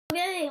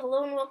Okay,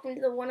 hello and welcome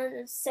to the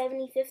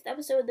 175th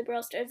episode of the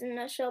Brawl Stars in a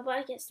Nutshell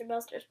podcast, the Brawl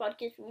Stars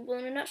podcast for people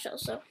in a nutshell.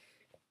 So,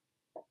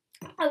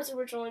 I was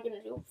originally going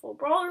to do a full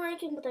brawler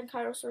ranking, but then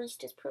Kairos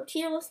released his pro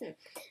tier list, and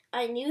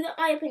I knew that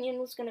my opinion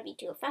was going to be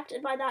too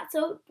affected by that,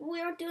 so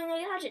we were doing a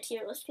Gadget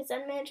tier list, because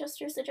then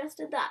Manchester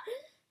suggested that,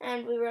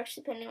 and we were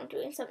actually planning on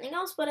doing something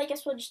else, but I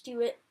guess we'll just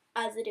do it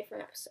as a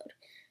different episode.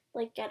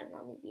 Like, I don't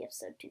know, maybe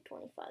episode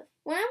 225.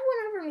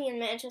 Whenever me and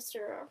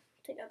Manchester are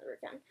together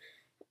again.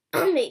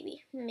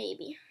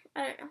 Maybe.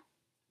 I don't know.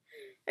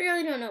 I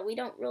really don't know. We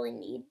don't really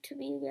need to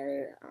be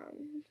together.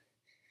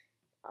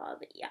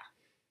 But yeah.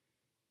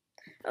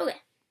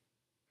 Okay.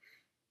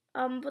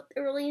 But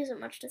there really isn't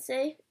much to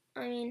say.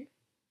 I mean,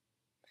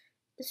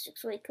 the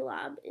 6-Way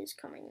collab is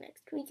coming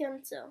next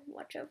weekend, so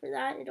watch out for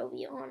that. It'll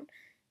be on,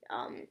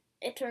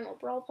 Eternal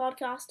Brawl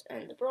podcast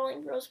and the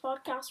Brawling Bros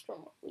podcast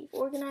from what we've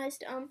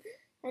organized.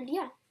 And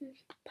yeah,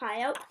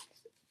 pie out.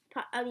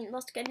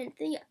 Let's get into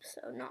the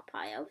episode, not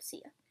pie out.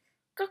 See ya.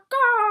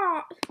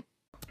 Caw-caw!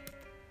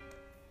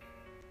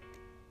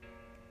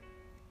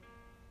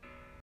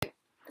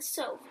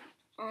 So,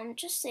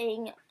 just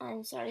saying,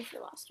 I'm sorry for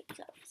last week's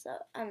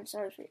episode. I'm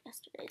sorry for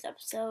yesterday's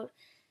episode.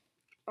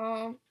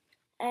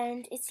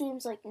 And it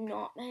seems like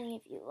not many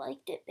of you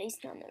liked it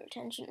based on the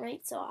retention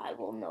rate, so I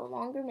will no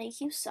longer make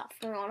you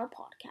suffer on a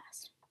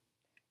podcast.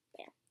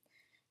 Yeah.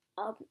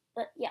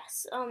 But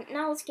yes,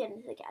 now let's get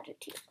into the Gadget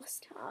tier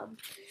list.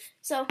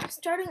 So,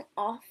 starting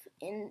off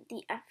in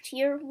the F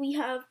tier, we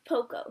have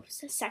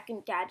Poco's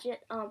second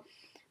Gadget.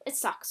 It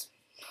sucks.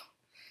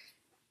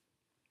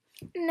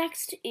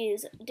 Next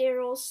is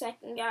Daryl's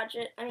second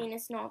Gadget.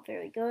 It's not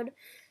very good.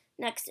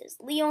 Next is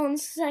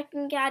Leon's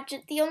second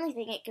Gadget. The only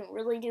thing it can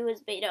really do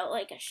is bait out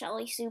like a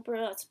Shelly super.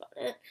 That's about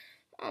it.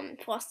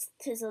 Plus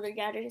his other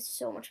Gadget is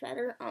so much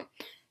better.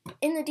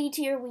 In the D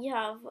tier, we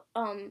have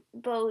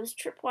Bo's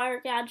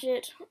Tripwire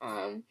Gadget.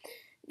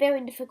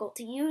 Very difficult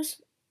to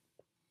use.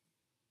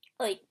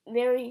 Like,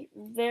 very,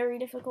 very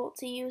difficult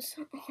to use.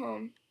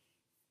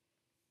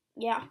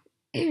 Yeah.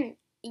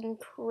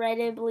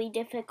 Incredibly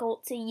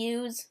difficult to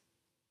use.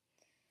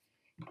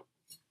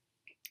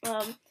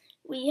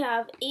 We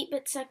have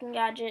 8-Bit second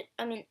Gadget.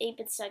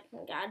 8-Bit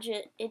second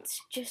Gadget.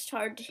 It's just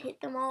hard to hit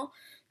them all.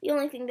 The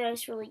only thing that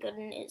it's really good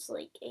in is,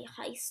 like, a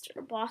heist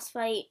or boss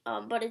fight,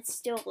 but it's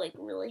still, like,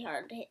 really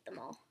hard to hit them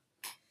all.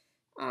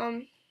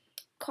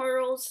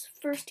 Carl's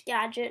first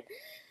Gadget.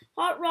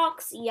 Hot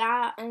Rocks,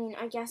 yeah,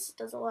 I guess it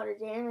does a lot of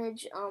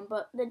damage,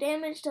 but the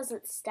damage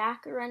doesn't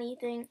stack or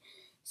anything,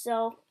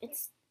 so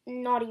it's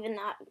not even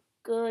that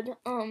good,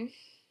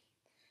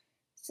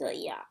 so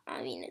yeah,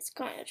 it's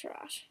kind of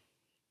trash.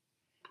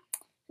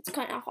 It's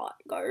kind of hot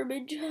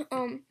garbage.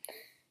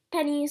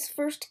 Penny's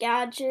first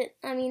Gadget,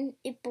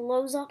 it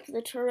blows up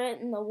the turret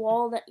and the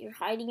wall that you're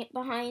hiding it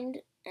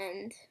behind,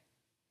 and,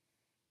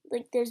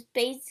 like, there's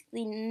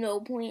basically no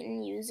point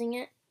in using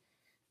it.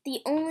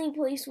 The only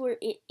place where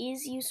it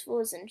is useful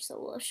is in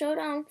Solo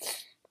Showdown,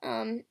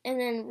 and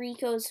then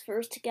Rico's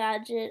first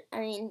Gadget,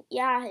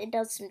 yeah, it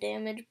does some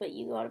damage, but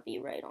you gotta be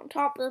right on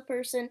top of the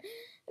person,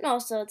 and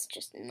also it's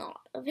just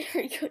not a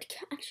very good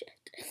Gadget,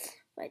 if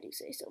I do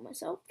say so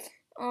myself.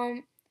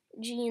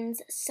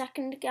 Jean's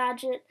second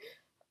Gadget,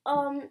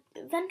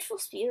 Vengeful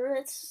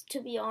Spirits, to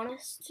be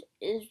honest,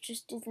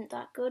 isn't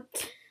that good.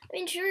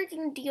 Sure, it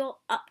can deal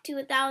up to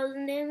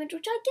 1,000 damage,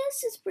 which I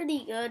guess is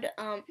pretty good,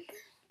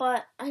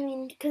 but,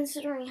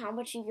 considering how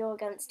much you go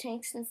against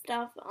tanks and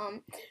stuff,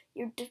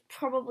 you're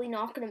probably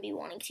not going to be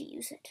wanting to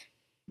use it.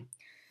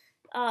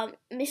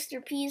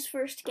 Mr. P's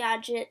first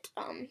Gadget,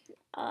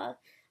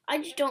 I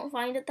just don't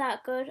find it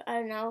that good. I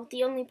don't know.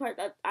 The only part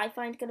that I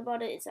find good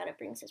about it is that it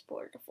brings his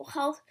board to full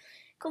health.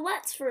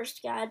 Colette's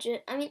first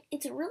Gadget,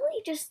 it's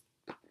really just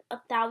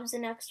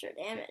 1,000 extra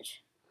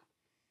damage.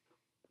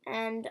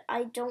 And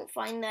I don't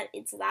find that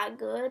it's that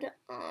good.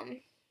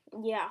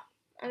 Yeah.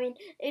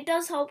 It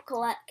does help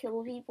Colette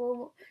kill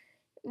people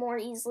more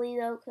easily,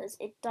 though, because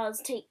it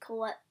does take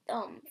Colette,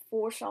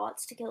 4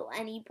 shots to kill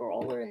any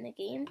brawler in the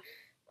game.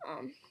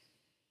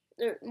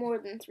 There more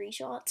than 3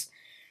 shots.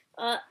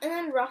 And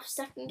then Ruff's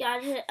second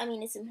Gadget,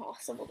 it's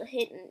impossible to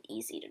hit and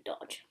easy to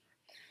dodge.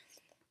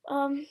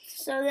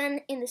 So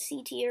then in the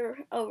C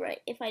tier, oh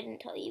right, if I didn't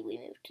tell you, we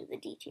moved to the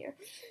D tier.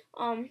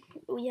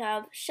 We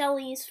have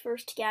Shelly's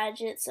first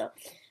Gadget, so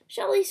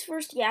Shelly's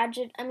first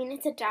Gadget,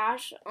 it's a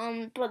dash,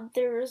 but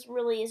there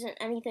really isn't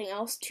anything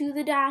else to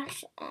the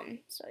dash,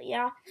 so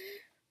yeah.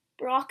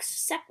 Brock's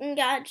second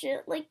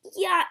Gadget,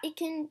 yeah, it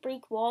can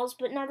break walls,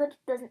 but now that it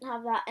doesn't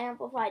have that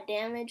amplified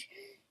damage,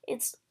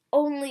 its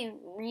only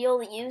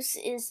real use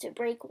is to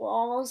break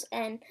walls,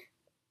 and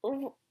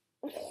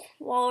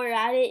while we're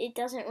at it, it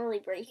doesn't really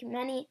break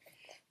many.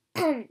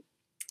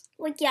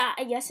 Yeah,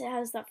 I guess it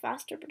has that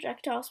faster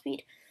projectile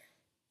speed.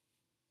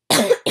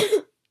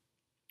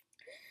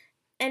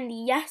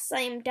 And yes,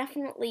 I am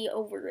definitely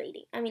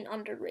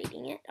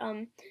underrating it.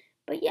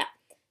 But yeah.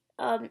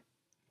 Then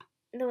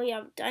we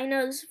have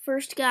Dinah's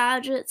first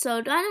Gadget.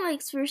 So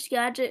Dynamite's first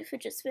Gadget,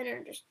 Fidget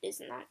Spinner, just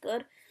isn't that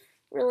good,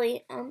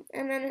 really. And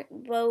then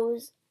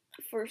Bo's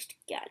first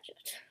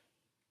Gadget.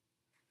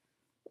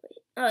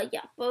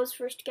 Yeah, Bo's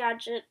first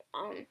gadget,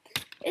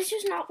 it's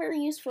just not very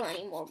useful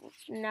anymore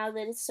now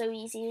that it's so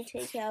easy to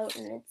take out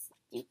and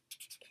you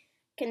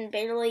can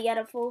barely get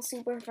a full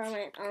super from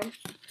it.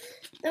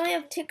 Then we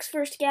have Tick's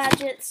first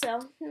gadget,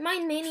 so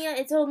Mind Mania,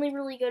 it's only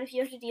really good if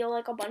you have to deal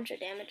like a bunch of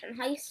damage in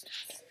Heist.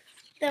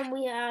 Then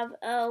we have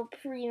El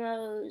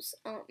Primo's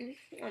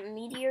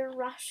Meteor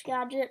Rush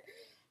gadget.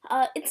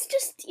 It's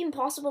just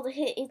impossible to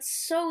hit. It's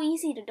so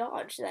easy to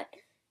dodge that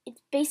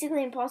it's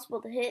basically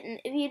impossible to hit, and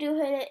if you do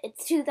hit it,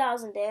 it's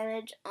 2,000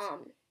 damage.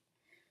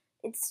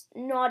 It's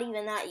not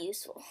even that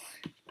useful.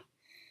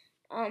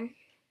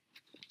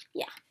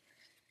 Yeah.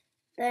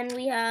 Then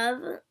we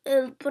have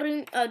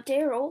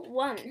Daryl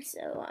 1,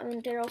 so,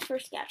 Daryl's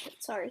first gadget,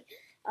 sorry.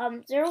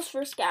 Daryl's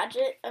first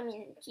gadget,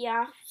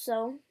 yeah,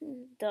 so,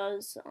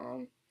 does,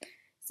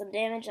 some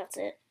damage, that's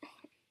it.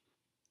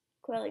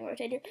 Coiling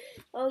rotator.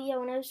 Oh yeah,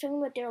 when I was talking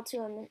about Daryl 2,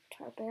 I meant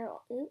Tar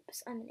Barrel.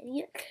 Oops, I'm an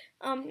idiot.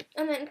 And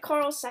then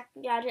Carl's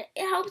second gadget.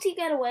 It helps you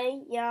get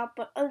away, yeah,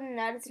 but other than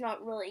that, it's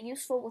not really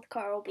useful with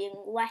Carl being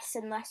less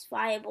and less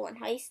viable in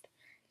Heist.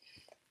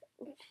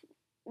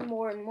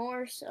 More and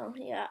more, so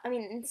yeah,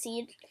 in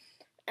Siege.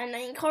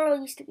 And Carl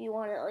used to be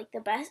one of, like,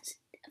 the best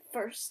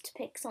first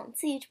picks on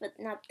Siege, but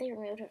now they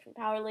removed him from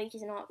Power League.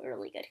 He's not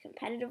really good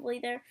competitively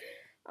there.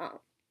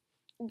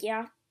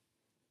 Yeah.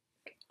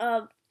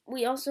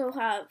 We also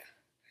have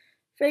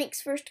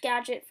Frank's first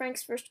gadget.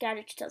 Frank's first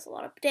gadget does a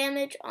lot of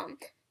damage.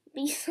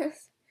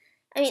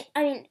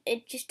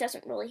 It just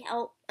doesn't really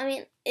help.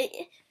 I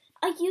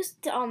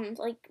used to,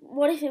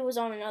 what if it was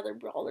on another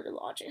brawler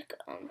logic,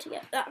 to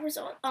get that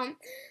result.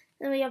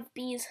 Then we have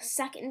B's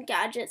second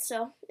gadget,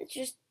 so it's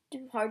just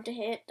too hard to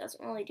hit,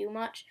 doesn't really do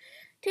much.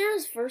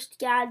 Tara's first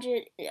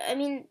gadget,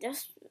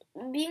 just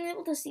being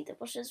able to see the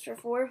bushes for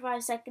 4 or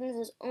 5 seconds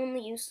is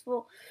only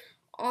useful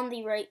on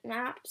the right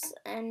maps,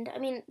 and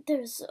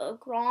there's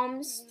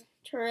Grom's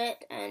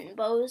turret and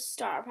Bo's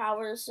star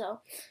powers, so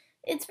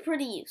it's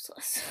pretty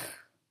useless.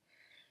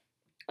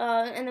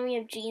 And then we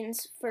have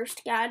Jean's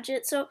first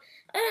gadget, so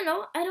I don't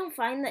know, I don't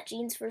find that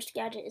Jean's first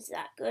gadget is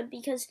that good,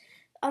 because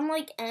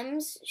unlike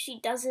M's, she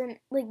doesn't,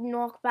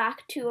 knock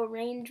back to a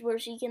range where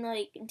she can,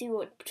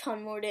 do a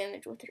ton more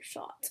damage with her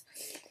shots.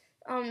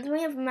 Then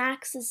we have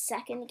Max's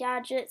second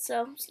gadget,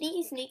 so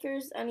Sneaky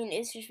Sneakers,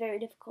 it's just very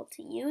difficult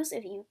to use.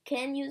 If you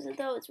can use it,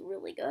 though, it's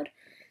really good.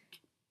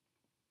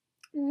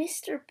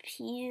 Mr.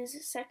 P's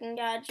second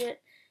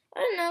gadget, I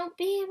don't know,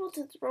 being able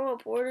to throw a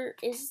border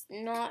is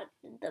not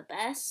the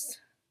best.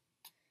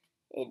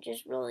 It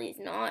just really is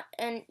not.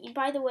 And,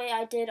 by the way,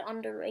 I did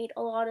underrate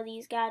a lot of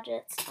these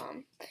gadgets,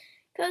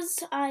 because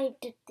I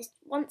did this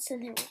once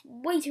and there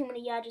were way too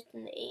many gadgets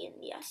in the A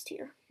and the S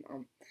tier.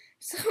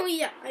 So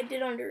yeah, I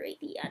did underrate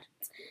the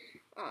gadgets.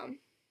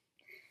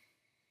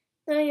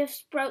 Then we have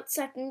Sprout's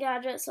second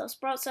gadget. So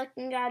Sprout's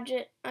second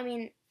gadget,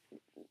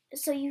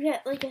 so you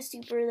get a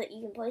super that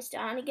you can place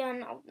down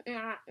again.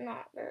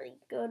 Not very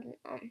good.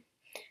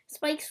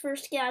 Spike's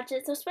first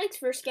gadget. So Spike's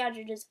first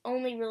gadget is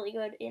only really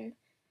good in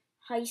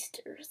Heist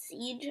or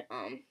Siege.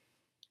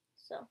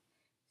 So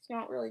it's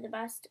not really the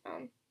best.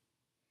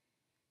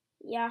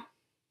 Yeah.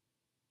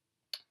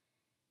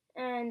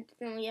 And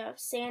then we have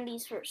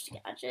Sandy's first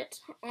gadget.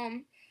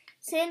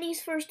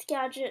 Sandy's first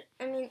gadget,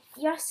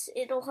 yes,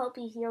 it'll help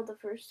you heal the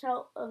first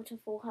health to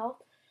full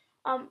health.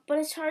 But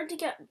it's hard to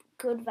get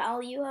good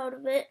value out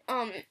of it.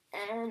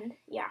 And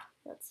yeah,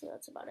 that's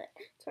about it.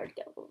 It's hard to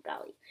get good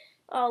value.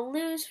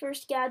 Lou's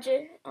first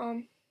gadget,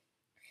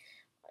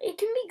 it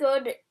can be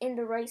good in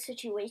the right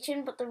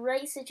situation, but the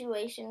right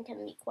situation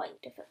can be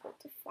quite difficult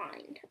to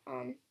find.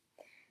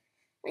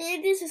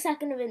 It is a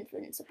second of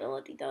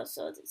invincibility though,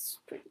 so it's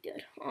pretty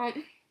good.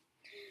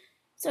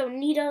 So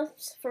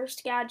Nita's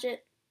first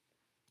gadget.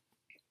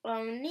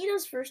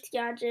 Nita's first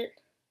gadget.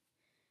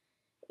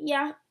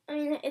 Yeah,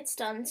 it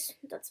stuns.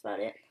 That's about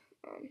it.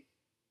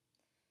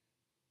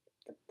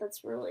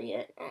 That's really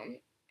it. And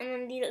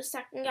then Nita's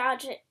second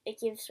gadget, it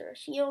gives her a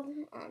shield.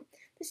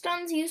 The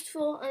stun's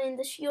useful.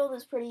 The shield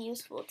is pretty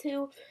useful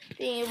too.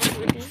 Being able to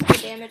reduce the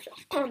damage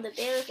on the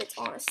bear if it's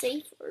on a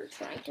safe or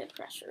trying to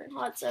pressure in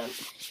hot zone.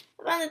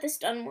 I found that the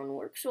stun one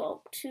works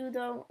well too,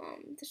 though.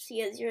 Just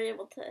because you're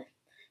able to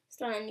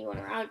stun anyone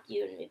around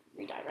you and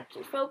redirect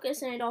your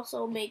focus, and it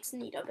also makes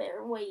Nita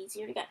Bear way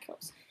easier to get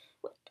kills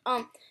with.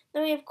 Then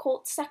we have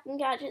Colt's second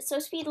gadget. So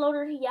speed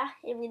loader, yeah,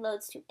 it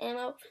reloads to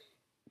ammo.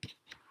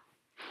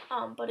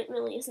 But it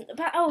really isn't the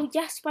best. Oh,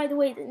 yes, by the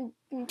way, the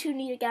 2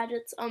 Nita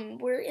gadgets,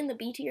 we're in the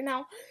B tier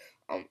now.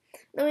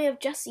 Then we have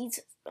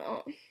Jesse's,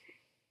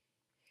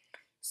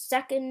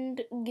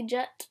 second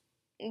gadget.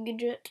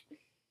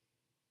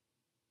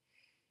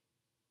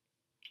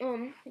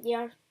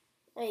 Yeah,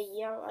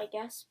 I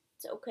guess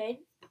it's okay.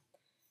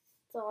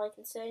 That's all I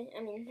can say.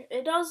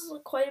 It does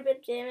quite a bit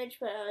of damage,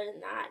 but other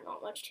than that,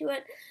 not much to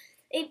it.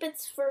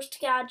 8-Bit's first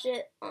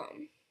gadget,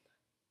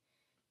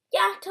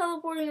 yeah,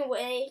 teleporting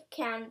away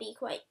can be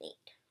quite neat.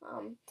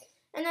 And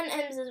then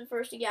M's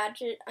first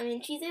gadget,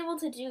 she's able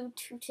to do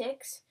 2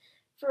 ticks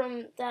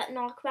from that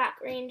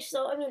knockback range,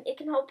 so, it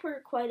can help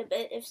her quite a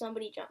bit if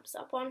somebody jumps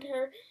up onto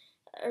her.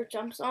 or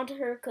jumps onto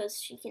her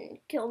because she can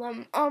kill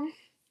them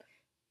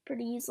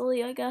pretty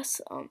easily, I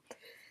guess.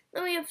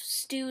 Then we have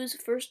Stu's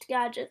first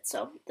gadget.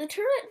 So the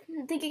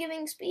turret, the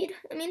giving speed.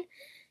 I mean,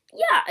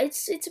 yeah,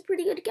 it's a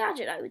pretty good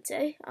gadget, I would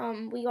say.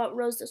 We got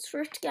Rosa's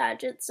first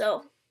gadget,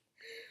 so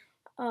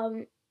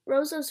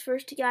Rosa's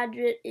first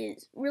gadget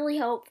is really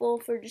helpful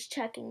for just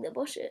checking the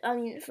bushes. I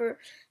mean, for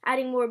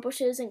adding more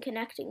bushes and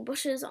connecting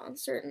bushes on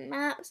certain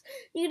maps.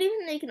 You could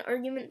even make an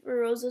argument for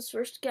Rosa's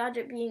first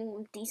gadget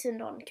being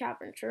decent on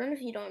Cavern Churn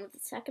if you don't have the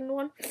second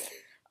one.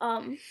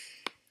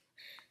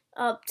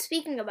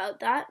 Speaking about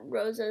that,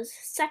 Rosa's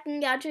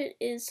second gadget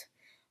is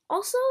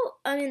also,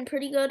 I mean,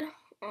 pretty good.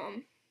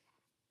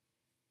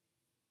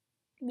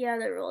 Yeah,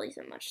 there really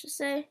isn't much to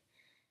say.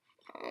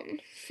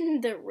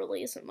 There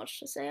really isn't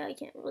much to say. I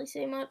can't really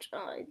say much.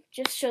 It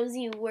just shows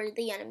you where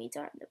the enemies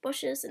are in the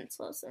bushes and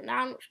slows them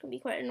down, which can be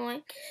quite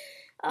annoying.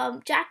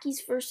 Jackie's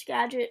first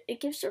gadget,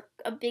 it gives her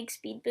a big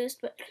speed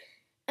boost, but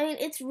I mean,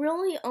 it's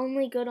really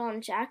only good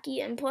on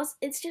Jackie, and plus,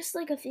 it's just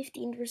like a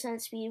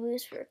 15% speed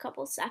boost for a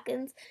couple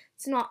seconds.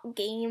 It's not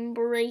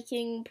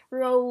game-breaking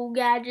pro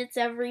gadgets.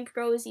 Every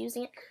pro is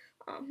using it.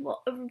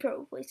 Well, every pro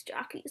who plays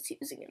Jackie is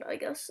using it, I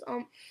guess.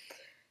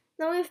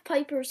 Then we have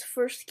Piper's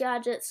first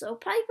gadget. So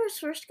Piper's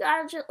first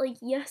gadget, like,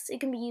 yes, it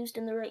can be used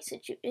in the right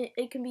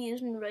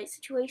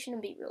situation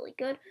and be really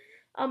good.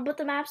 But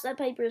the maps that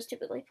Piper is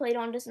typically played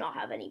on does not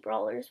have any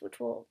brawlers,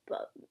 which will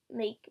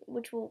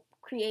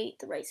create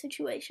the right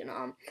situation.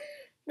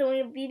 Then we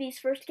have BB's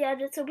first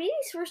gadget. So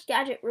BB's first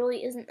gadget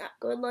really isn't that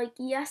good. Like,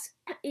 yes,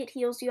 it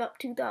heals you up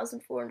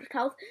 2,400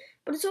 health,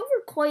 but it's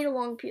over quite a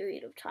long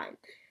period of time.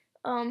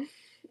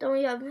 Then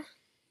we have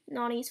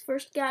Nani's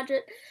first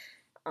gadget.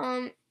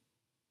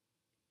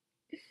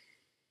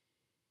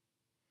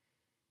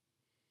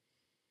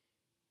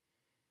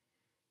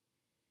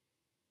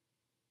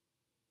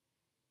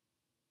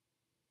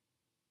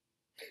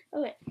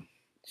 Okay,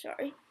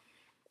 sorry.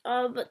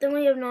 But then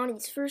we have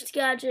Nani's first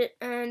gadget,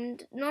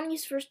 and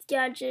Nani's first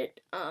gadget,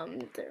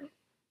 there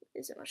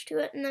isn't much to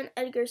it. And then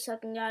Edgar's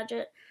second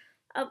gadget,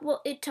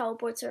 well, it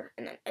teleports her.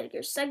 And then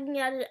Edgar's second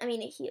gadget, I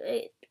mean,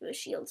 it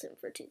shields him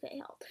for 2k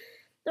health.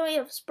 Then we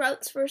have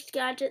Sprout's first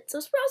gadget. So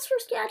Sprout's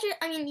first gadget,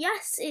 I mean,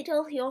 yes,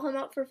 it'll heal him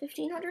up for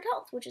 1,500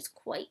 health, which is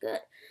quite good.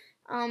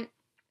 And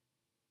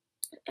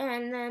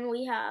then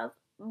we have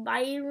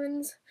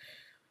Byron's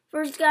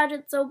first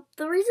gadget. So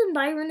the reason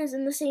Byron is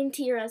in the same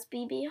tier as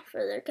BB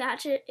for their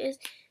gadget is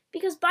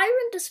because Byron,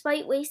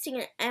 despite wasting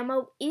an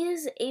ammo,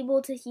 is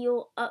able to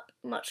heal up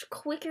much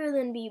quicker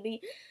than BB.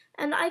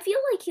 And I feel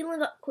like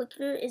healing up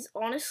quicker is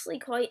honestly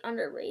quite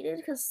underrated,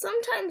 because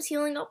sometimes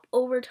healing up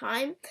over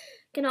time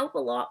can help a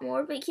lot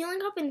more, but healing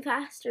up in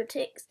faster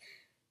ticks,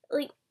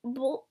 like,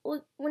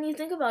 when you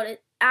think about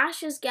it,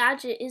 Ash's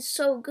gadget is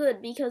so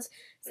good because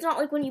it's not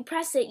like when you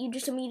press it, you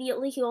just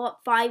immediately heal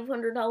up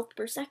 500 health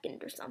per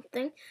second or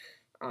something.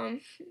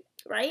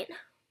 Right?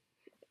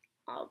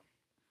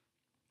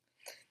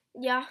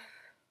 Yeah.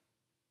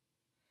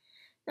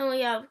 Then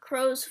we have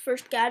Crow's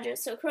first gadget.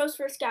 So Crow's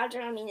first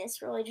gadget, I mean,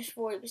 it's really just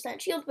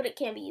 40% shield, but it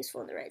can be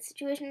useful in the right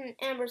situation. And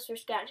Amber's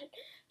first gadget,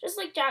 just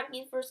like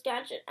Jackie's first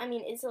gadget, I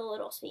mean, it's a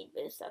little speed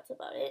boost, that's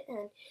about it.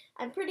 And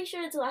I'm pretty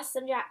sure it's less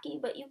than Jackie,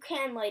 but you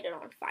can light it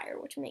on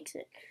fire, which makes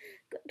it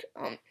good.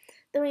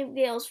 Then we have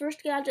Gale's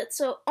first gadget.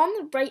 So on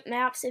the right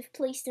maps, if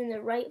placed in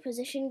the right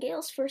position,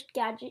 Gale's first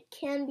gadget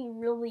can be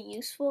really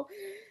useful.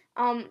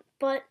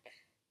 But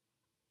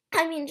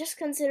I mean, just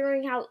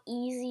considering how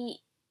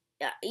easily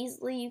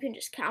you can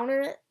just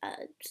counter it,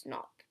 it's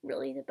not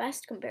really the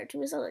best compared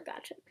to his other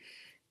gadget.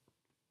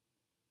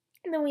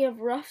 And then we have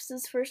Ruff's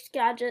first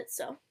gadget.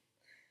 So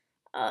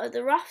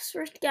the Ruff's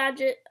first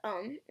gadget,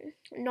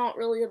 not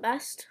really the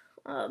best.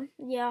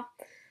 Yeah,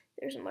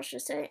 there isn't much to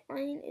say. I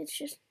mean, it's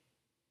just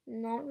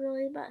not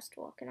really the best.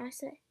 What can I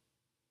say?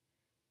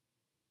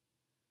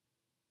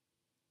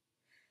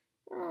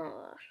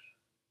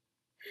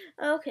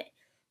 Okay.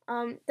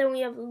 Then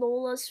we have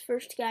Lola's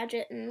first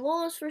gadget, and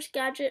Lola's first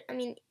gadget, I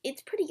mean,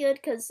 it's pretty good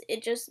because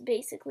it just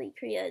basically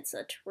creates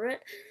a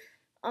turret.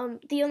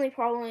 The only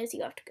problem is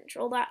you have to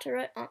control that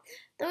turret.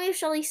 Then we have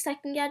Shelly's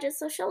second gadget.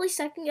 So Shelly's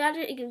second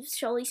gadget, it gives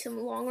Shelly some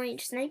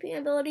long-range sniping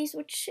abilities,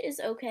 which is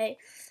okay.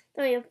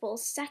 Then we have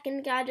Bull's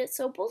second gadget.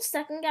 So Bull's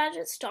second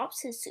gadget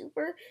stops his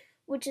super,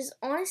 which is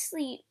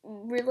honestly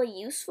really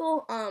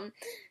useful.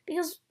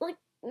 Because, like,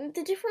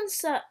 the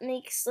difference that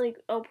makes, like,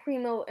 El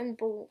Primo and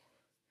Bull,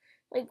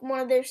 like, one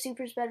of their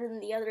supers better than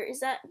the other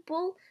is that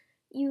Bull,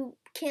 you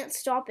can't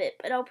stop it,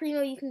 but El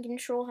Primo, you can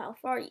control how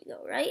far you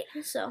go, right?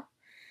 So,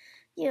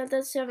 yeah,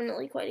 that's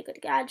definitely quite a good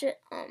gadget.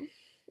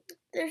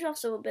 There's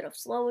also a bit of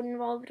slow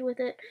involved with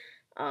it.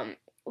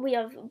 We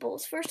have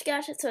Bull's first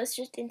gadget, so it's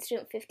just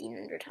instant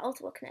 1,500 health.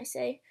 What can I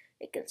say?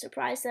 It can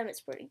surprise them.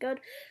 It's pretty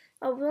good.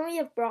 Then we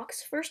have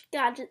Brock's first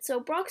gadget. So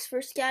Brock's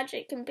first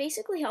gadget can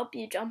basically help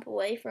you jump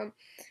away from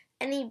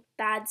any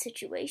bad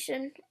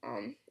situation,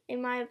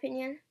 in my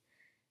opinion.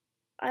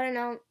 I don't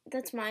know,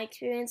 that's my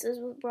experiences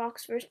with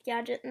Brock's first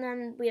gadget. And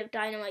then we have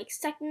Dynamite's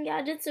second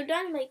gadget. So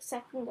Dynamite's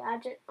second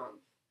gadget,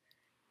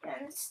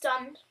 can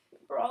stun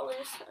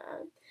brawlers,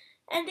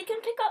 and it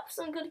can pick up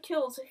some good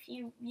kills if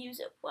you use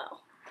it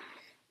well.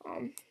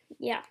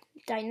 Yeah,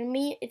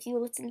 Dynamite, if you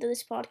listen to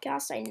this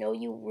podcast, I know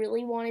you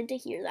really wanted to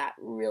hear that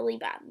really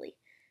badly.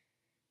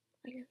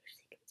 I know there's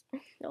secrets.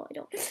 No, I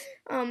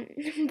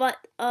don't. But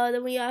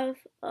then we have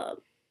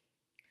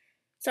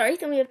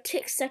then we have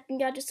Tick's second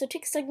gadget. So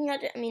Tick's second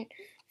gadget,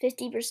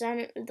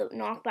 50% the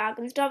knockback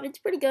and stuff. It's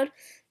pretty good.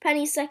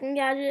 Penny's second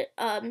gadget,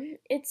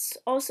 it's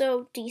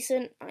also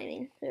decent.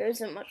 There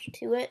isn't much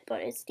to it,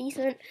 but it's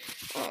decent.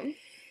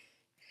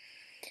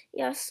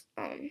 Yes.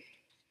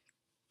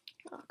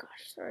 Oh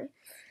gosh, sorry.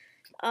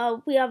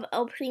 We have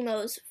El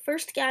Primo's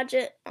first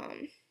gadget.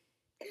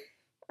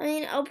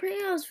 El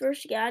Primo's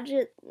first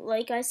gadget,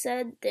 like I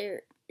said,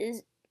 there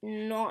is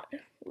not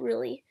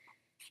really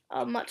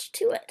much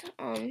to it.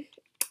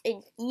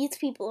 It eats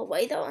people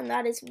away though, and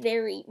that is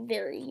very,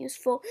 very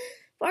useful.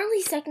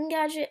 Barley's second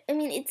gadget,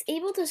 it's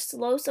able to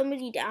slow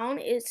somebody down.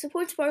 It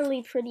supports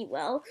Barley pretty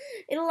well.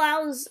 It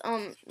allows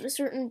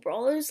certain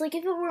brawlers, like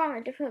if it were on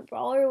a different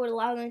brawler, it would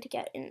allow them to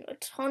get in a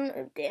ton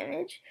of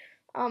damage.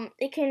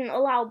 It can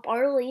allow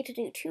Barley to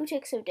do 2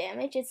 ticks of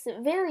damage. It's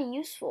very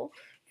useful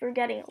for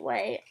getting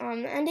away.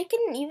 And it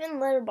can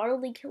even let a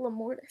Barley kill a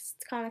Mortis.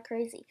 It's kind of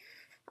crazy.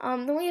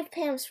 Then we have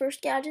Pam's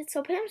first gadget.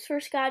 So Pam's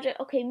first gadget,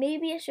 okay,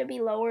 maybe it should be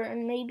lower,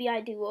 and maybe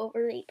I do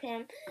overrate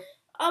Pam.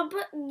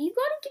 But you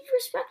gotta give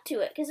respect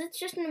to it, because it's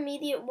just an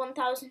immediate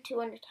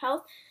 1,200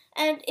 health.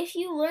 And if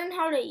you learn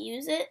how to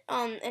use it,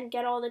 and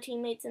get all the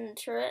teammates in the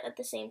turret at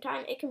the same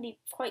time, it can be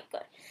quite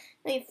good.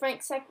 Then we have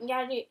Frank's second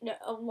gadget,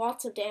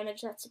 lots of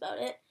damage, that's about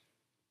it.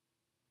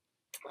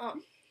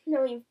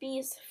 Then we have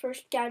B's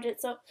first gadget.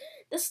 So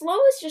the slow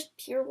is just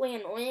purely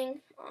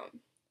annoying.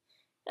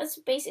 That's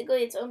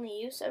basically its only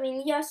use.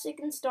 Yes, it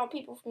can stop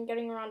people from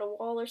getting around a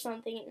wall or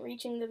something and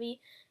reaching the bee,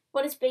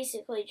 but it's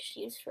basically just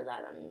used for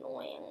that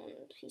annoying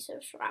piece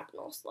of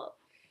shrapnel slow.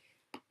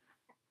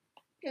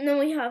 And then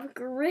we have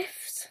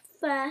Griff's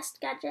fast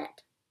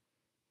gadget.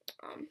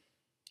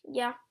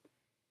 Yeah.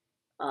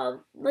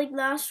 Like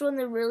last one,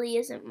 there really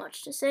isn't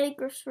much to say.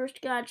 Griff's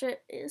first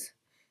gadget is...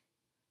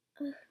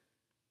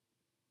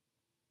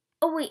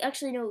 Oh, wait,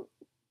 actually, no.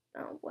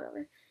 Oh,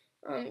 whatever.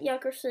 Yeah,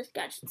 Griff's first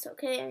gadget's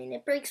okay.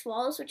 It breaks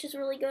walls, which is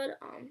really good.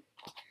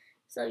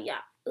 So yeah.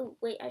 Oh,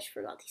 wait, I just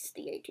forgot these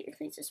the A tier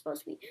things. I'm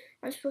supposed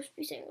to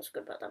be saying what's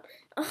good about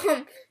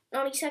them.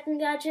 Naughty's second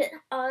gadget.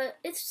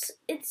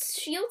 It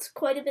shields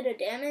quite a bit of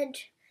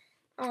damage.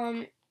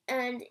 And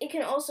it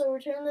can also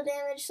return the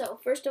damage. So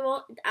first of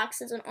all, it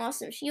acts as an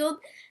awesome shield,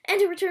 and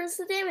it returns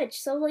the damage.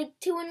 So like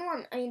 2 in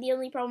 1. The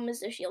only problem is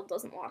the shield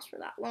doesn't last for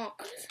that long.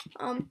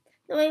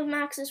 Then we have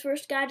Max's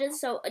first gadget.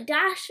 So a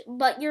dash,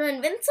 but you're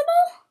invincible.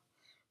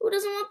 Who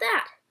doesn't want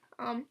that?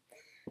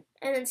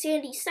 And then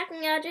Sandy's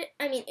second gadget,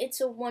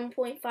 it's a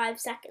 1.5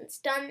 second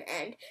stun,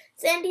 and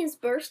Sandy's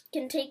burst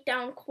can take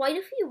down quite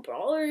a few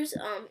brawlers,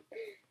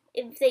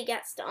 if they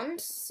get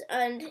stunned,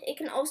 and it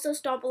can also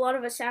stop a lot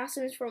of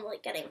assassins from,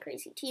 like, getting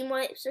crazy team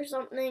wipes or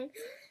something.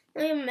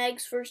 Then we have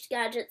Meg's first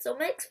gadget. So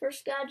Meg's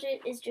first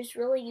gadget is just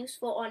really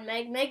useful on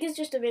Meg. Meg is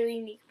just a very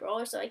unique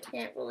brawler, so I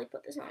can't really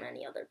put this on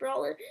any other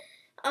brawler,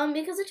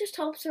 because it just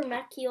helps her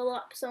mech heal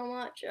up so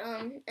much,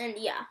 and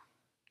yeah.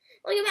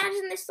 Like,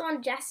 imagine this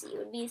on Jessie. It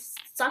would be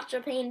such a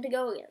pain to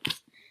go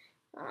against.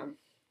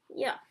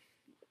 Yeah.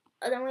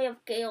 Then we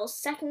have Gale's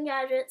second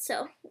gadget.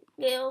 So,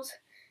 Gale's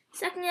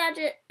second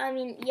gadget,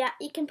 yeah,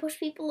 it can push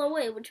people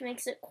away, which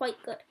makes it quite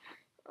good.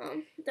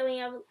 Then we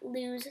have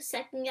Lou's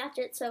second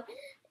gadget. So,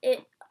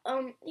 it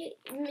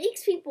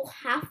makes people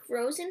half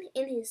frozen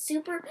in his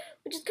super,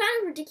 which is kind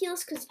of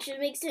ridiculous because it just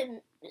makes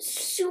it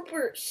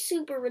super,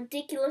 super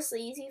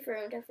ridiculously easy for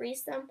him to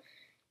freeze them.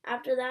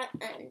 After that,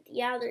 and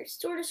yeah, they're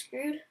sort of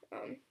screwed.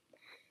 Then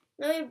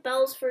we have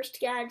Belle's first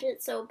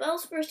gadget. So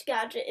Belle's first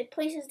gadget, it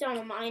places down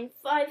a mine,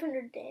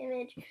 500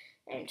 damage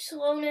and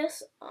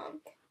slowness.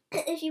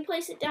 If you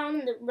place it down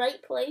in the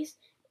right place,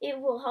 it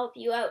will help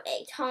you out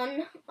a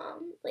ton,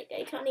 like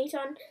a ton.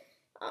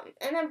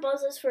 And then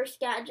Buzz's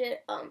first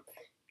gadget,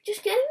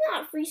 just getting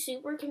that free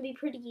super can be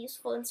pretty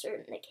useful in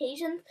certain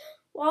occasions.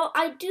 While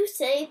I do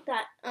say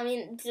that,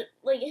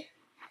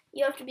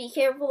 you have to be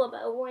careful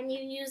about when you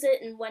use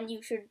it and when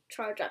you should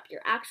charge up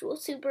your actual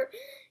super.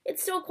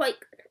 It's still quite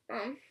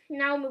good.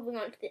 Now moving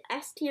on to the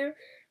S tier,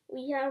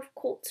 we have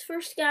Colt's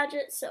first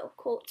gadget. So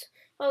Colt,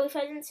 if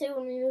I didn't say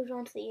when we moved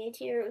on to the A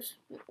tier, it was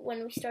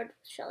when we started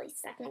with Shelly's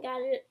second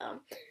gadget.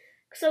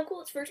 So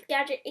Colt's first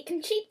gadget, it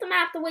can cheat the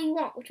map the way you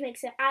want, which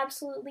makes it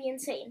absolutely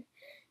insane.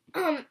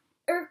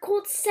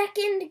 Colt's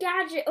second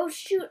gadget, oh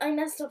shoot, I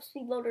messed up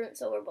Speed Loader and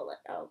Silver Bullet.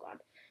 Oh god.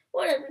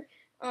 Whatever.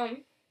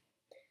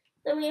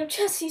 Then we have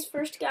Jessie's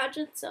first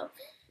gadget, so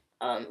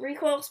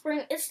Recoil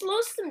Spring. It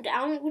slows them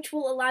down, which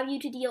will allow you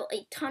to deal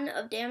a ton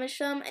of damage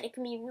to them, and it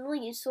can be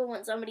really useful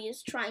when somebody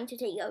is trying to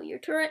take out your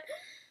turret.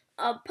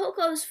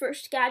 Poco's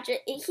first gadget,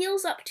 it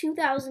heals up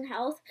 2,000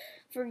 health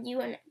for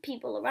you and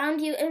people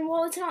around you, and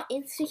while it's not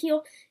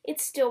insta-heal,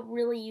 it's still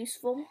really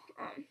useful.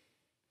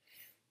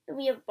 Then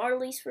we have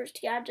Barley's first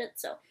gadget,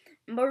 so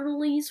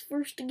Barley's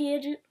first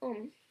gadget,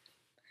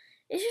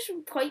 It's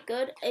just quite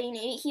good. I mean,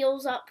 it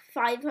heals up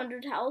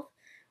 500 health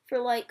for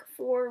like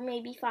 4,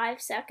 maybe 5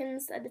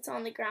 seconds that it's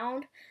on the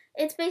ground.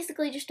 It's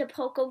basically just a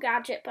Poco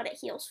gadget, but it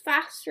heals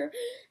faster.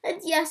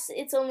 And yes,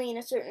 it's only in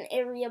a certain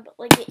area, but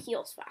like it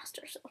heals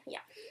faster, so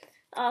yeah.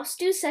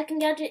 Stu's second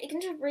gadget, it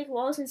can just break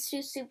walls, and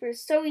Stu's super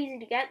is so easy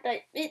to get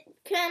that it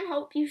can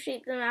help you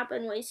shape the map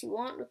in ways you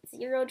want with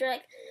Zero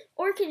Drag,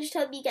 or it can just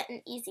help you get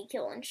an easy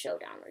kill in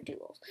Showdown or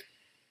Duels.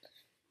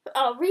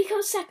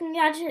 Rico's second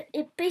gadget,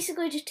 it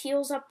basically just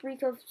heals up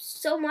Rico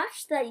so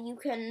much that you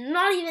can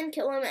not even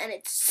kill him, and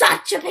it's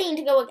such a pain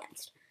to go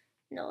against.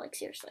 No, like,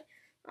 seriously.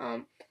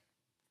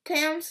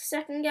 Pam's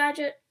second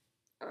gadget,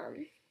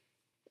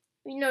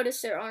 you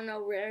notice there are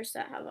no rares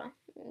that have a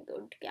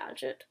good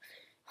gadget.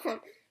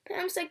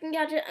 Pam's second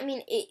gadget, I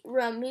mean, it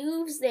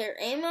removes their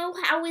ammo.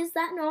 How is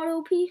that not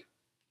OP?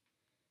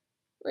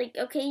 Like,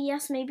 okay,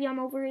 yes, maybe I'm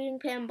overrating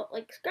Pam, but,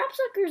 like, Scrap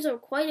Suckers are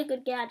quite a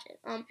good gadget.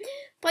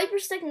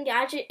 Piper's second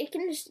gadget, it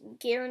can just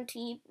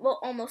guarantee, well,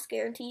 almost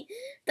guarantee,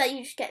 that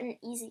you just get an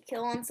easy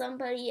kill on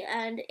somebody,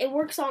 and it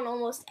works on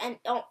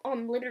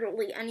on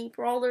literally any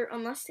brawler,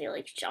 unless they,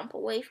 like, jump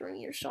away from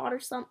your shot or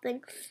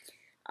something.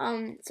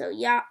 So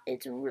yeah,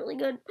 it's really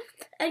good.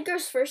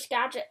 Edgar's first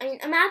gadget, I mean,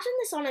 imagine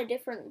this on a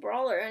different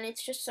brawler, and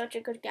it's just such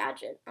a good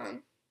gadget.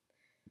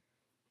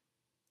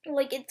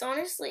 Like, it's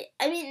honestly,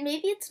 I mean,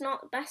 maybe it's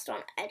not best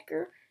on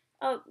Edgar,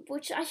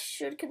 which I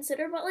should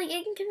consider, but, like,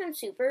 it can give him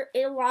super.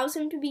 It allows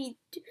him to be,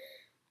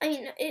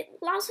 it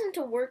allows him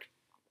to work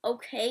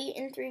okay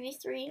in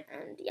 3v3,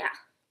 and yeah.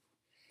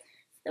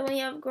 Then we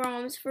have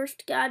Grom's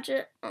first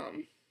gadget,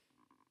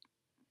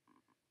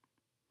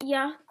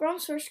 yeah,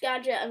 Grom's first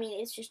gadget, I mean,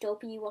 it's just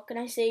OP. What can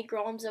I say?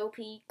 Grom's OP.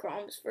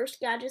 Grom's first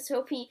gadget's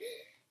OP.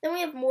 Then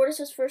we have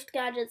Mortis's first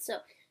gadget, so,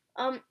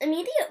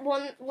 immediate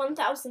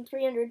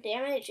 1,300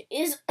 damage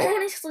is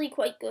honestly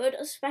quite good,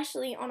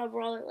 especially on a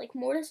brawler like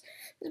Mortis.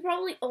 It's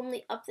probably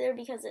only up there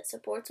because it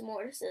supports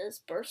Mortis's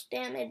burst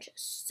damage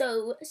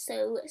so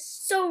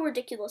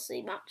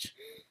ridiculously much.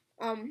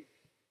 And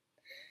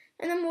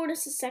then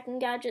Mortis's second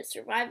gadget,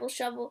 Survival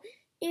Shovel,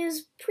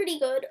 is pretty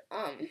good,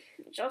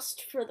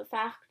 just for the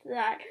fact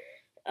that,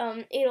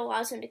 it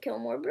allows him to kill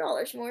more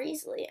brawlers more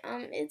easily.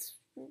 It's,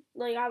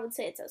 like, I would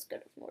say it's as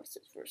good as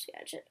Mortis's first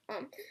gadget.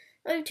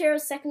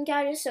 Terra's second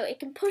gadget, so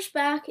it can push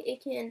back,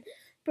 it can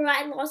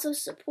provide lots of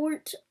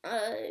support,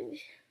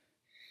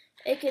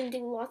 it can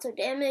do lots of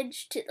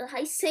damage to the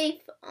high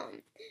safe.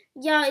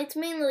 Yeah, it's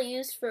mainly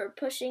used for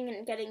pushing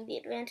and getting the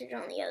advantage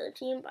on the other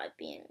team by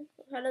being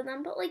ahead of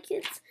them, but, like,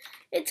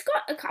 it's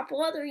got a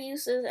couple other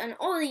uses, and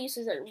all the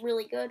uses are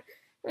really good.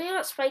 When we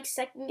got Spike's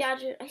second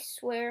gadget, I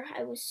swear,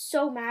 I was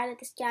so mad at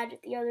this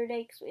gadget the other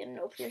day because we had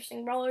no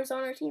piercing brawlers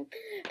on our team,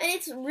 and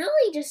it's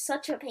really just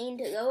such a pain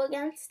to go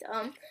against,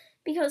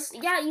 because,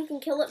 yeah, you can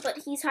kill it, but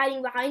he's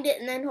hiding behind it,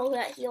 and then he'll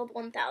get healed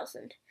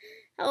 1,000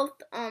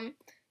 health. Then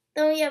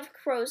we have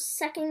Crow's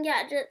second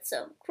gadget,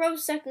 so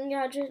Crow's second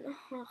gadget,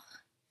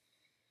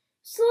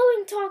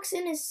 slowing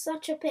Toxin is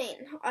such a pain.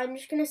 I'm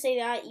just gonna say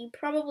that, you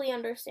probably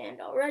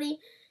understand already.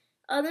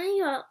 Then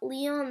you got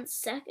Leon's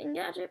second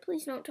gadget.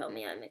 Please don't tell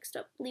me I mixed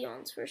up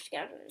Leon's first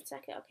gadget and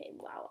second. Okay,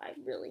 wow, I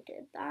really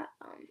did that.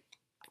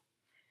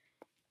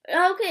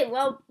 Okay,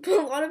 well, a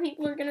lot of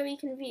people are gonna be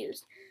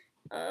confused.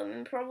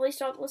 Probably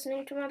stop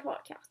listening to my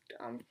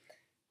podcast.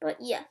 But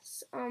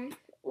yes,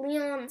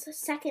 Leon's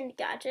second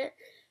gadget,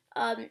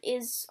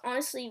 is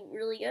honestly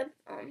really good.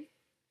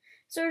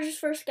 Surge's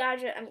first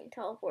gadget, I mean,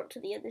 teleport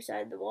to the other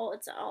side of the wall.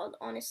 It's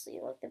honestly,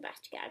 like, the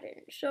best gadget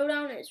in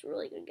Showdown. It's a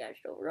really good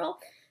gadget overall.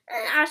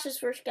 And Ash's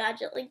first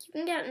gadget, like, you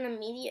can get an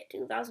immediate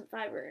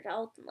 2,500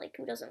 health, and, like,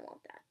 who doesn't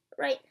want that,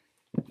 right?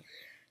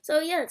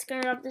 So, yeah, that's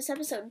gonna wrap this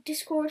episode.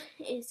 Discord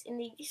is in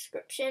the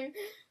description.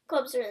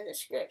 Clubs are in the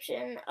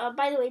description.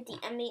 By the way,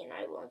 DM me, and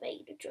I will invite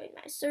you to join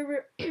my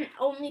server.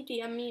 Only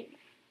DM me.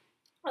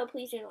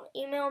 Please do not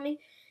email me.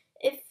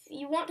 If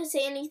you want to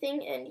say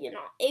anything and you're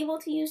not able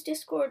to use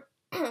Discord,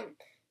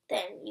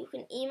 then you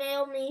can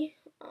email me,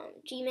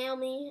 Gmail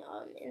me,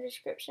 in the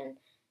description.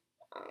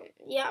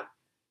 Yeah.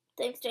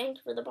 Thanks to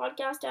Anchor for the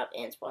podcast app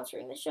and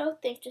sponsoring the show.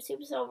 Thanks to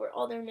Supercell for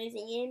all their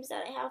amazing games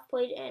that I have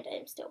played and I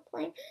am still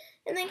playing.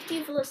 And thanks to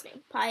you for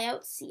listening. Pie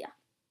out. See ya.